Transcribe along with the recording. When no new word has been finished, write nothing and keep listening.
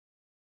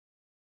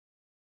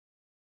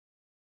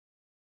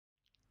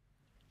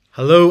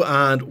Hello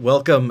and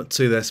welcome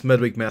to this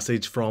midweek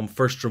message from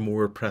First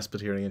Dromore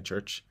Presbyterian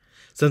Church.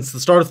 Since the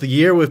start of the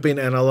year, we've been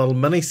in a little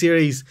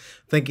mini-series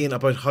thinking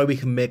about how we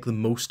can make the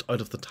most out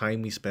of the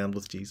time we spend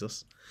with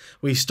Jesus.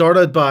 We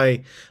started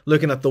by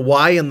looking at the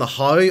why and the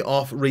how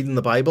of reading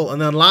the Bible,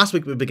 and then last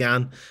week we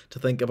began to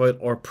think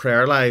about our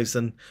prayer lives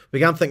and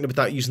began thinking about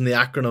that using the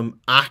acronym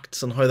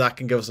ACTS and how that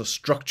can give us a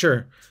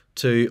structure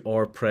to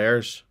our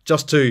prayers.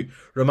 Just to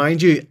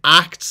remind you,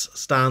 ACTS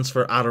stands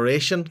for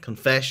adoration,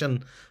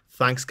 confession,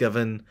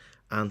 thanksgiving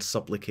and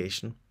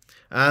supplication.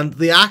 And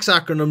the ACTS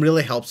acronym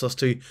really helps us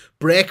to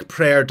break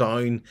prayer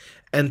down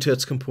into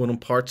its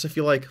component parts, if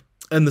you like.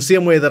 In the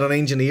same way that an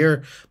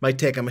engineer might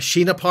take a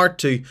machine apart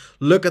to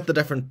look at the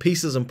different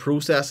pieces and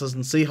processes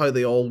and see how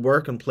they all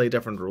work and play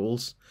different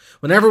roles.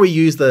 Whenever we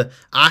use the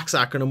ACTS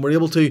acronym, we're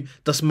able to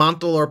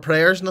dismantle our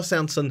prayers in a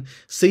sense and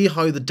see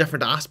how the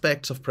different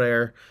aspects of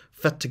prayer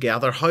fit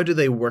together. How do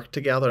they work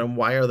together and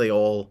why are they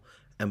all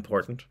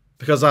important?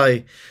 Because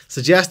I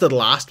suggested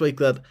last week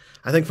that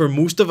I think for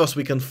most of us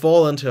we can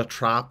fall into a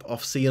trap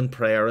of seeing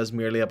prayer as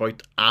merely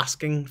about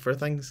asking for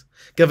things,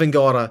 giving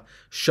God a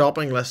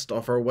shopping list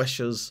of our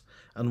wishes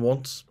and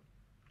wants.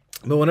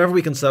 But whenever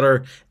we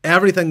consider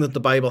everything that the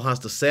Bible has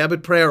to say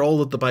about prayer, all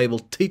that the Bible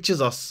teaches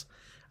us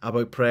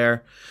about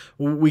prayer,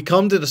 we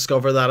come to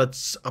discover that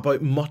it's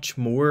about much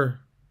more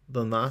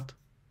than that.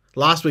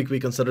 Last week we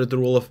considered the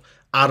role of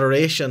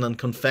adoration and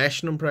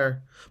confession in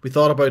prayer. We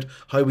thought about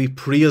how we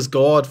praise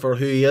God for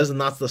who He is, and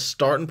that's the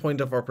starting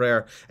point of our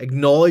prayer,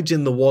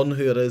 acknowledging the one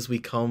who it is we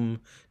come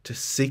to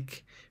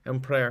seek in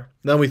prayer.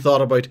 Then we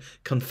thought about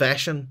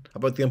confession,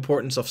 about the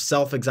importance of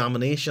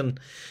self-examination,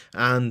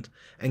 and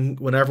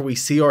whenever we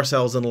see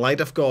ourselves in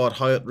light of God,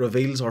 how it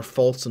reveals our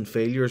faults and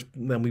failures,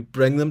 then we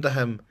bring them to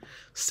Him,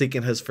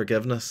 seeking His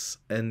forgiveness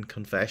in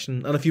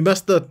confession. And if you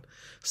missed the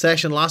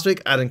session last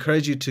week, I'd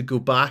encourage you to go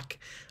back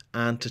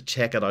and to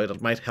check it out.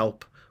 It might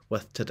help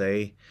with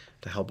today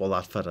to help all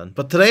that fit in.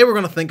 But today we're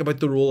going to think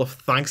about the role of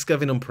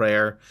thanksgiving and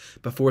prayer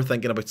before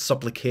thinking about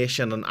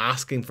supplication and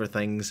asking for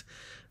things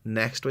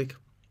next week.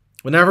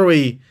 Whenever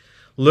we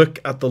look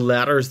at the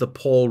letters that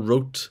Paul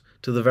wrote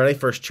to the very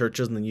first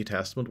churches in the New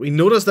Testament, we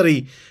notice that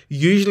he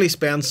usually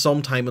spends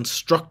some time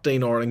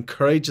instructing or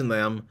encouraging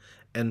them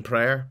in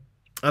prayer.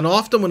 And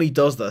often when he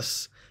does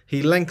this,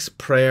 he links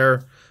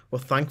prayer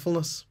with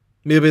thankfulness.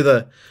 Maybe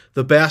the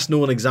best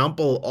known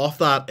example of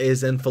that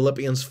is in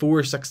Philippians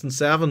 4, 6 and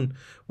 7,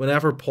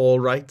 whenever Paul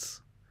writes,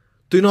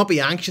 "Do not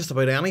be anxious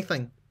about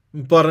anything,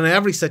 but in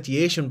every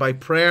situation by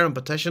prayer and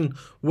petition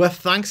with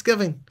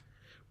thanksgiving,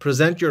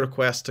 present your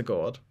requests to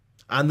God,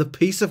 and the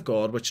peace of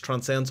God, which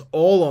transcends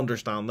all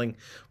understanding,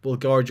 will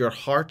guard your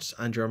hearts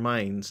and your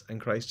minds in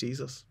Christ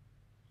Jesus."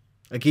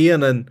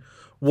 Again, in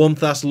 1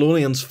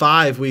 Thessalonians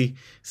 5, we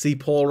see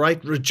Paul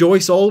write,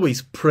 "Rejoice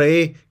always,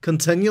 pray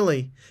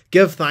continually,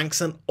 give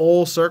thanks in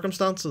all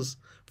circumstances,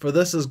 for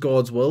this is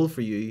God's will for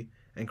you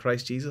in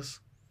Christ Jesus."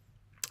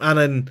 And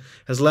in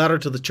his letter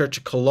to the church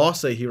at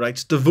Colossae, he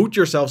writes, "Devote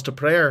yourselves to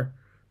prayer,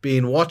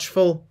 being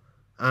watchful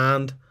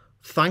and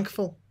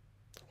thankful."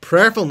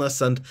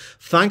 Prayerfulness and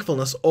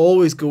thankfulness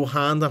always go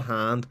hand in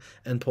hand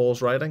in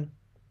Paul's writing.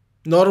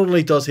 Not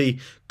only does he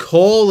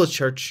call the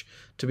church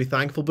to be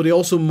thankful, but he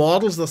also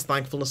models this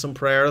thankfulness in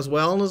prayer as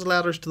well in his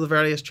letters to the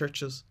various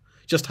churches.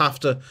 You just have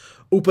to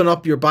open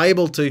up your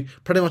Bible to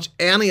pretty much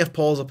any of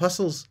Paul's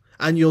epistles,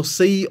 and you'll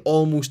see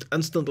almost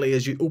instantly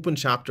as you open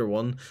chapter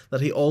 1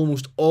 that he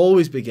almost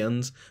always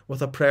begins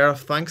with a prayer of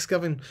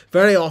thanksgiving.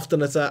 Very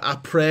often it's a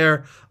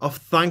prayer of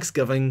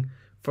thanksgiving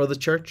for the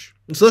church.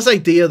 And so this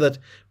idea that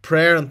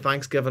prayer and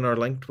thanksgiving are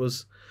linked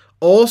was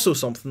also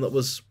something that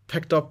was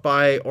picked up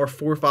by our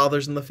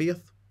forefathers in the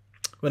faith.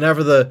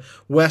 Whenever the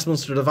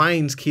Westminster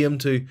Divines came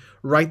to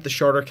write the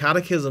Shorter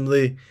Catechism,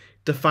 they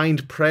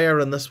defined prayer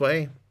in this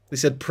way. They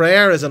said,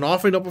 "Prayer is an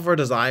offering up of our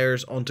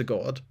desires unto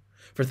God,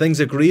 for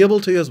things agreeable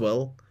to His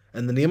will,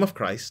 in the name of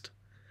Christ,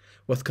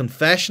 with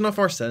confession of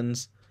our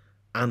sins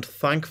and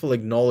thankful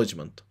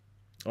acknowledgement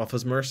of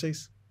His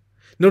mercies."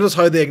 Notice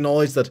how they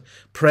acknowledge that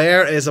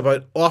prayer is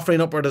about offering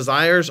up our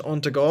desires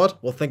unto God.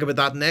 We'll think about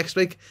that next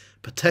week.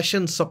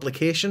 Petition,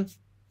 supplication.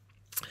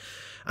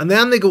 And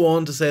then they go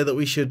on to say that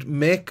we should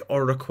make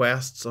our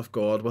requests of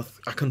God with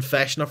a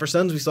confession of our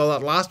sins. We saw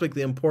that last week,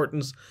 the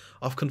importance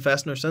of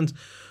confessing our sins.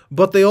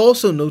 But they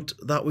also note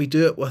that we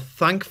do it with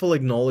thankful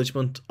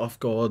acknowledgement of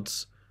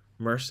God's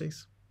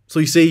mercies. So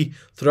you see,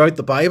 throughout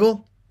the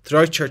Bible,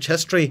 throughout church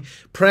history,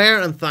 prayer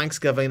and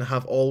thanksgiving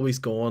have always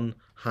gone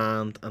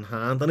hand in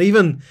hand. And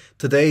even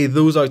today,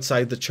 those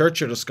outside the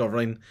church are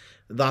discovering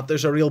that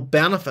there's a real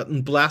benefit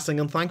and blessing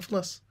in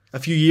thankfulness. A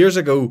few years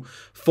ago,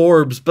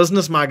 Forbes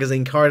business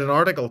magazine carried an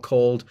article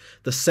called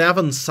 "The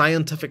 7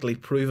 Scientifically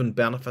Proven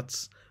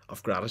Benefits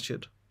of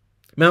Gratitude."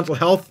 Mental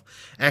health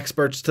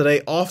experts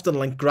today often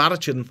link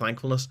gratitude and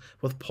thankfulness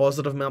with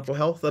positive mental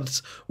health.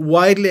 It's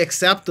widely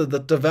accepted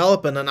that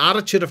developing an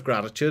attitude of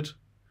gratitude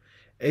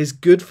is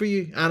good for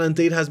you and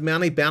indeed has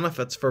many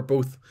benefits for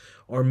both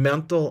our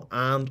mental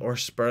and our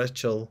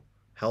spiritual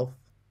health.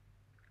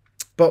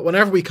 But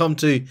whenever we come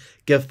to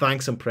give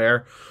thanks in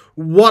prayer,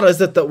 what is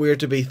it that we're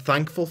to be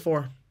thankful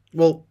for?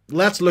 Well,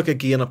 let's look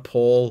again at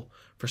Paul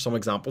for some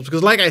examples,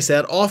 because like I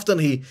said, often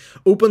he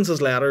opens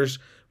his letters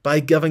by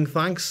giving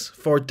thanks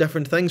for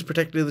different things,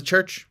 particularly the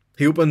church.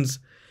 He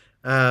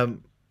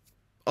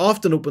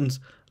often opens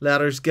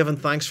letters giving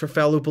thanks for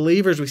fellow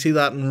believers. We see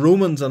that in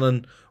Romans and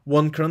in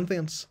 1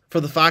 Corinthians for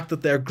the fact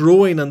that they're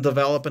growing and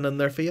developing in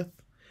their faith.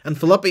 In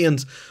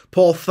Philippians,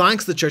 Paul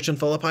thanks the church in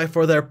Philippi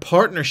for their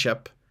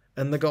partnership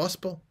in the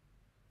gospel.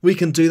 We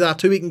can do that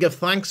too. We can give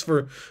thanks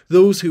for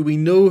those who we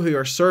know who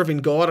are serving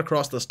God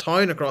across this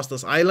town, across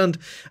this island,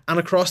 and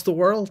across the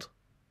world.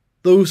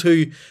 Those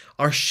who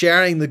are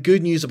sharing the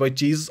good news about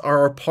Jesus are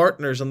our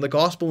partners in the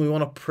gospel. We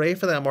want to pray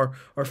for them,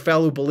 our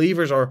fellow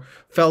believers, our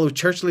fellow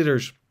church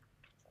leaders,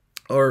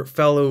 or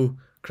fellow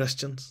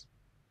Christians,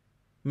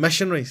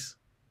 missionaries,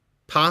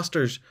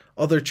 pastors,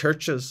 other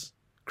churches,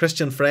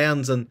 Christian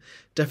friends in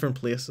different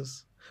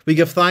places. We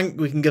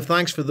can give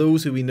thanks for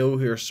those who we know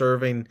who are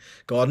serving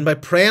God, and by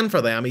praying for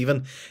them,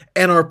 even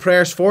in our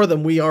prayers for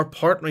them, we are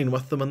partnering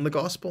with them in the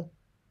gospel.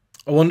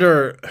 I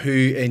wonder who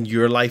in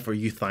your life are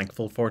you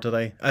thankful for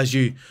today? As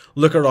you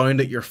look around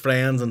at your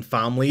friends and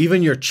family,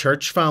 even your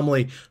church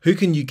family, who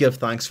can you give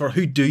thanks for?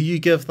 Who do you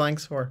give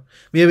thanks for?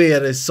 Maybe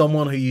it is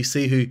someone who you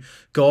see who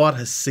God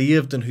has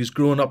saved and who's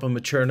grown up and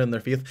maturing in their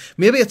faith.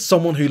 Maybe it's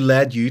someone who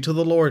led you to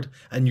the Lord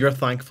and you're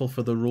thankful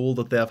for the role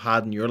that they have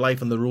had in your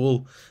life and the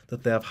role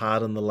that they have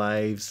had in the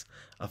lives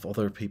of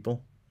other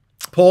people.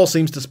 Paul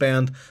seems to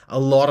spend a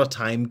lot of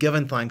time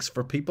giving thanks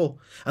for people.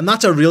 And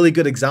that's a really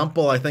good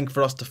example, I think,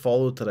 for us to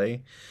follow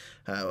today.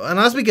 And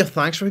as we give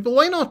thanks for people,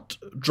 why not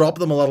drop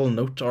them a little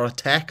note or a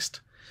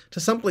text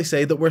to simply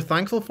say that we're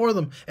thankful for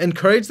them?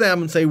 Encourage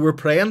them and say we're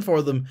praying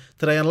for them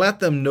today and let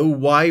them know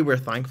why we're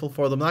thankful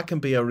for them. That can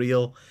be a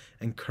real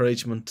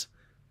encouragement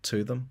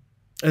to them.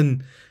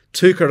 In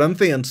 2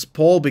 Corinthians,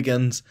 Paul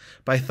begins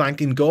by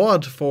thanking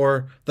God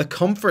for the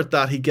comfort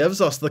that he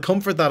gives us, the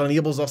comfort that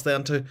enables us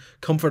then to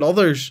comfort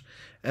others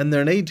in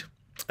their need.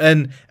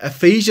 In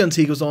Ephesians,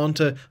 he goes on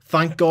to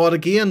thank God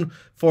again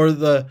for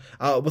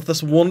with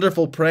this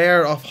wonderful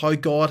prayer of how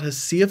God has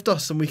saved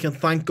us, and we can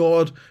thank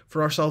God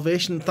for our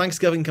salvation.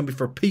 Thanksgiving can be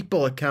for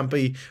people, it can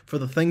be for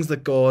the things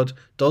that God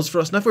does for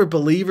us. And if we're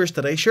believers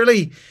today,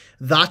 surely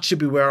that should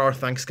be where our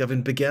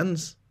thanksgiving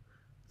begins.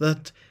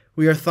 That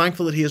we are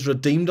thankful that he has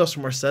redeemed us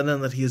from our sin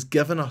and that he has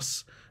given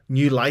us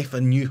new life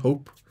and new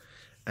hope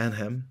in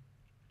him.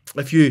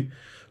 If you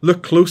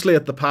look closely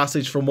at the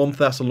passage from 1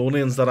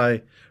 Thessalonians that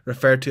I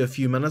referred to a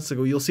few minutes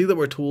ago, you'll see that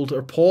we're told,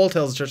 or Paul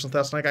tells the church in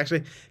Thessalonica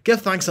actually, give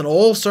thanks in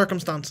all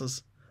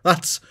circumstances.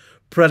 That's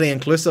pretty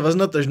inclusive,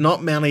 isn't it? There's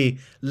not many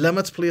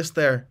limits placed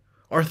there.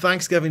 Our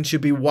thanksgiving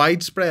should be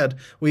widespread.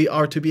 We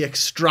are to be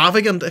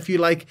extravagant, if you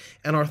like,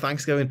 in our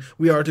thanksgiving.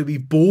 We are to be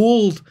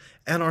bold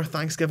in our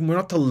thanksgiving. We're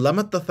not to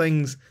limit the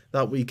things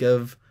that we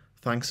give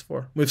thanks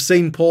for. We've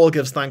seen Paul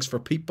gives thanks for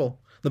people.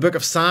 The book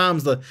of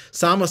Psalms, the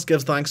psalmist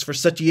gives thanks for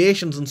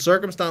situations and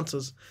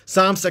circumstances.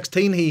 Psalm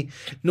 16, he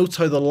notes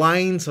how the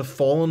lines have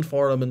fallen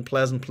for him in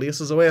pleasant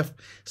places, a way of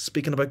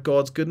speaking about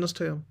God's goodness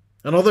to him.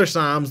 In other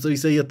psalms, we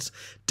see it's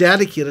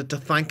dedicated to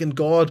thanking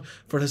God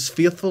for his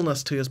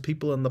faithfulness to his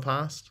people in the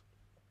past.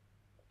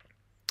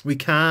 We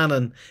can,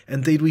 and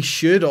indeed we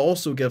should,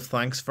 also give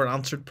thanks for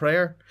answered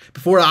prayer.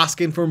 Before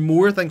asking for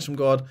more things from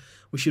God,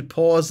 we should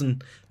pause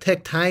and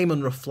take time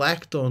and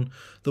reflect on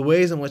the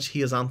ways in which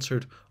he has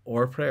answered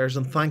our prayers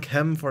and thank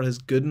him for his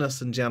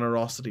goodness and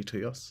generosity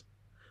to us.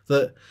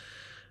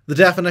 The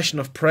definition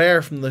of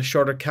prayer from the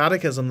Shorter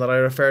Catechism that I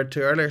referred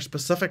to earlier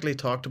specifically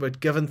talked about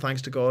giving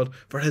thanks to God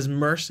for his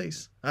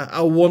mercies.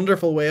 A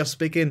wonderful way of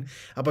speaking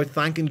about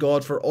thanking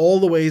God for all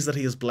the ways that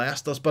he has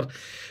blessed us. But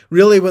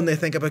really, when they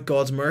think about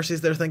God's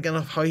mercies, they're thinking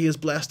of how he has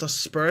blessed us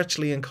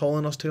spiritually and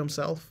calling us to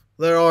himself.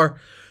 There are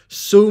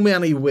so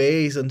many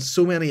ways and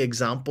so many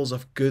examples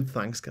of good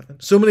thanksgiving.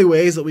 So many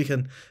ways that we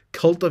can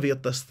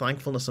cultivate this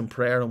thankfulness in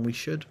prayer, and we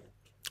should.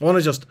 I want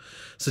to just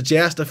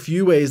suggest a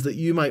few ways that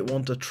you might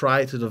want to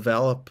try to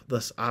develop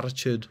this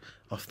attitude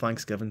of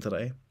thanksgiving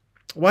today.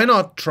 Why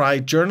not try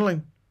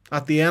journaling?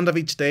 At the end of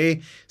each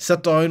day,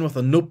 sit down with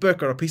a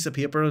notebook or a piece of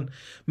paper and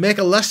make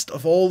a list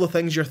of all the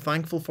things you're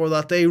thankful for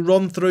that day.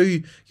 Run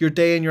through your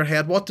day in your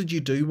head. What did you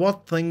do?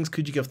 What things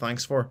could you give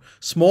thanks for?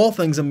 Small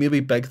things and maybe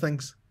big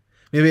things.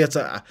 Maybe it's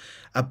a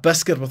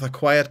biscuit with a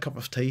quiet cup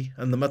of tea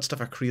in the midst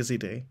of a crazy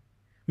day.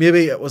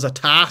 Maybe it was a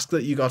task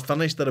that you got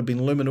finished that had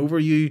been looming over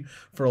you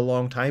for a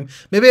long time.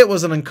 Maybe it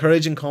was an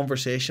encouraging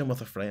conversation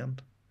with a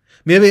friend.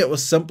 Maybe it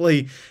was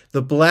simply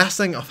the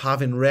blessing of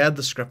having read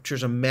the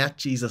scriptures and met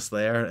Jesus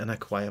there in a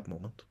quiet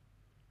moment.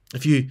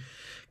 If you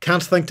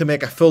can't think to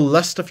make a full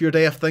list of your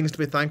day of things to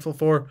be thankful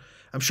for,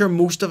 I'm sure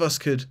most of us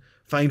could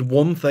find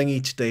one thing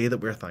each day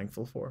that we're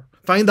thankful for.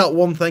 Find that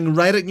one thing,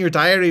 write it in your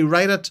diary,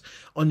 write it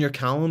on your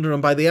calendar,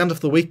 and by the end of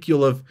the week,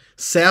 you'll have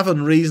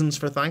 7 reasons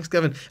for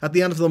Thanksgiving. At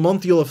the end of the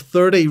month, you'll have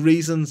 30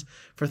 reasons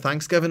for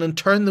Thanksgiving, and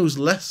turn those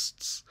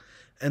lists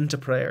into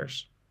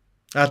prayers.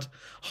 At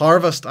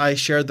Harvest, I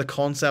shared the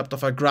concept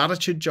of a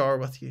gratitude jar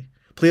with you.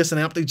 Place an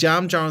empty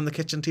jam jar on the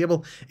kitchen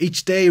table.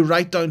 Each day,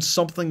 write down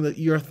something that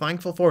you're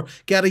thankful for.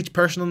 Get each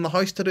person in the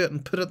house to do it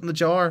and put it in the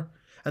jar.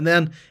 And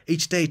then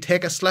each day,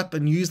 take a slip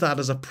and use that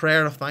as a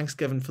prayer of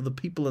thanksgiving for the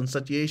people and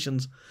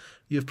situations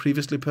you've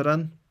previously put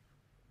in.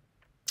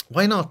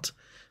 Why not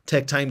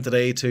take time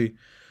today to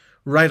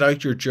write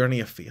out your journey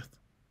of faith?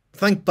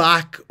 Think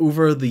back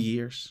over the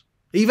years.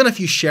 Even if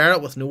you share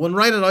it with no one,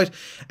 write it out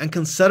and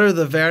consider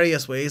the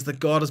various ways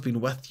that God has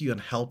been with you and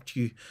helped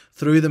you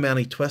through the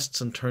many twists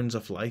and turns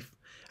of life.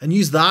 And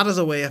use that as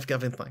a way of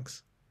giving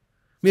thanks.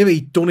 Maybe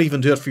don't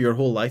even do it for your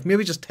whole life.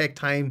 Maybe just take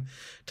time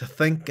to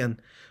think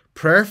and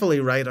prayerfully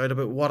write out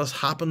about what has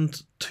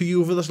happened to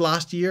you over this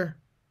last year.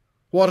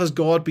 What has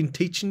God been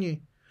teaching you?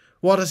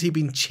 What has He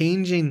been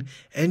changing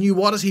in you?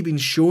 What has He been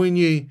showing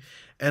you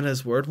in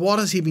His Word? What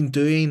has He been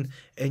doing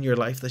in your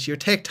life this year?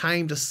 Take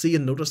time to see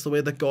and notice the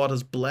way that God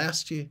has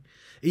blessed you,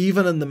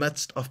 even in the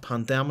midst of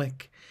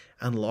pandemic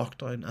and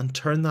lockdown, and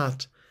turn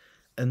that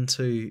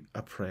into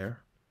a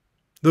prayer.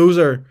 Those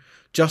are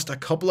just a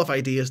couple of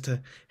ideas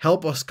to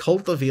help us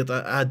cultivate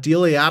a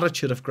daily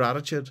attitude of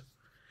gratitude.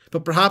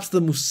 But perhaps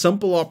the most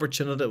simple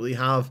opportunity that we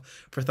have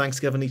for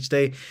Thanksgiving each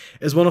day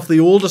is one of the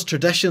oldest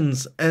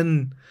traditions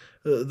in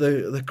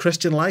the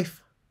Christian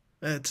life.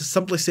 To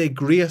simply say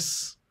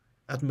grace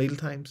at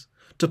mealtimes.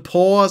 To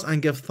pause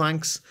and give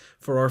thanks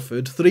for our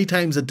food. 3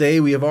 times a day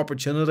we have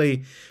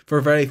opportunity for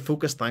a very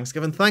focused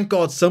thanksgiving. Thank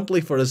God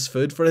simply for His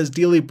food, for His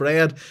daily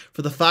bread,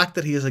 for the fact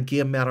that He has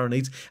again met our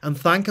needs. And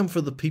thank Him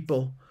for the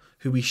people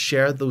who we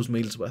shared those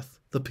meals with,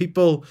 the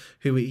people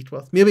who we eat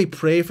with. Maybe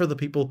pray for the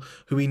people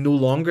who we no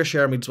longer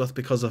share meals with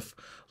because of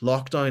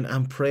lockdown,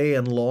 and pray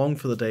and long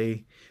for the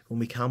day when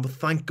we can. But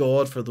thank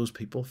God for those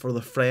people, for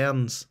the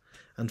friends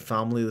and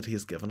family that He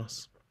has given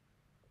us.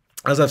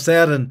 As I've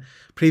said in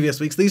previous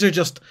weeks, these are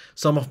just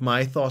some of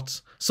my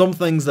thoughts, some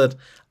things that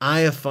I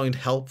have found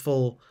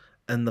helpful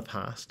in the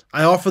past.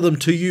 I offer them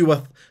to you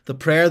with the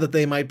prayer that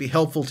they might be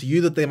helpful to you,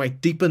 that they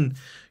might deepen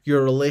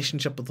your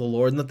relationship with the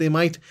Lord, and that they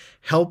might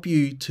help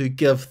you to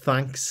give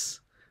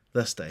thanks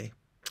this day.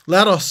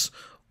 Let us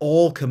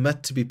all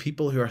commit to be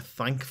people who are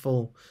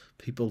thankful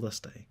people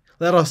this day.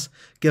 Let us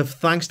give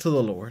thanks to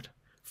the Lord,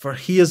 for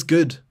He is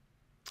good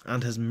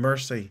and His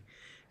mercy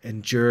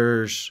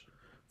endures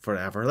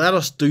forever. Let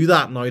us do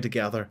that now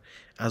together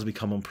as we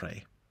come and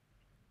pray.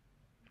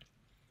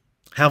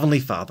 Heavenly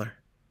Father,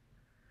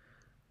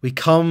 we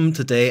come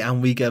today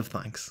and we give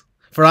thanks.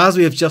 For as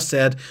we have just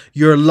said,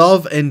 your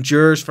love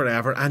endures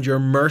forever and your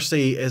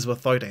mercy is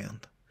without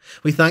end.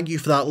 We thank you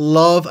for that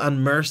love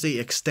and mercy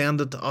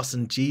extended to us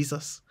in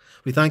Jesus.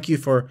 We thank you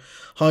for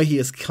how He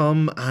has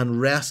come and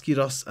rescued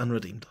us and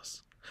redeemed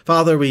us.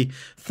 Father, we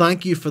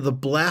thank you for the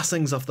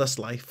blessings of this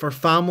life, for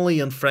family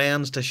and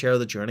friends to share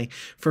the journey,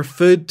 for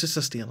food to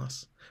sustain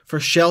us, for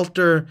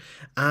shelter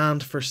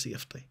and for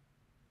safety.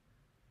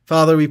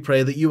 Father, we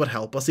pray that you would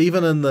help us,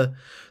 even in the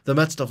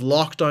midst of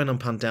lockdown and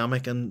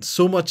pandemic and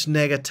so much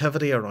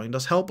negativity around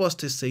us. Help us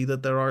to see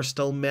that there are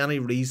still many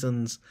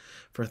reasons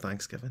for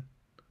thanksgiving,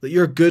 that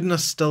your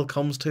goodness still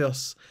comes to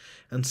us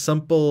in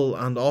simple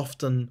and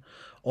often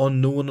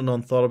unknown and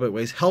unthought about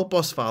ways. Help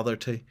us, Father,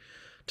 to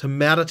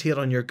meditate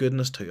on your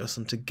goodness to us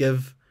and to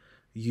give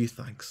you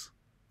thanks.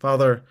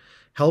 Father,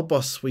 help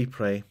us, we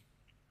pray,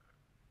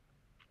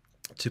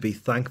 to be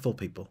thankful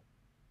people,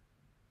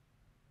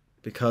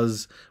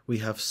 because we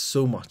have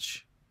so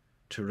much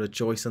to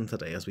rejoice in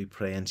today as we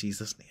pray in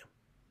Jesus' name.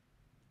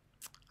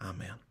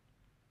 Amen.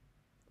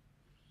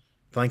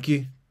 Thank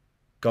you,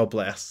 God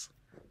bless,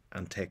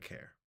 and take care.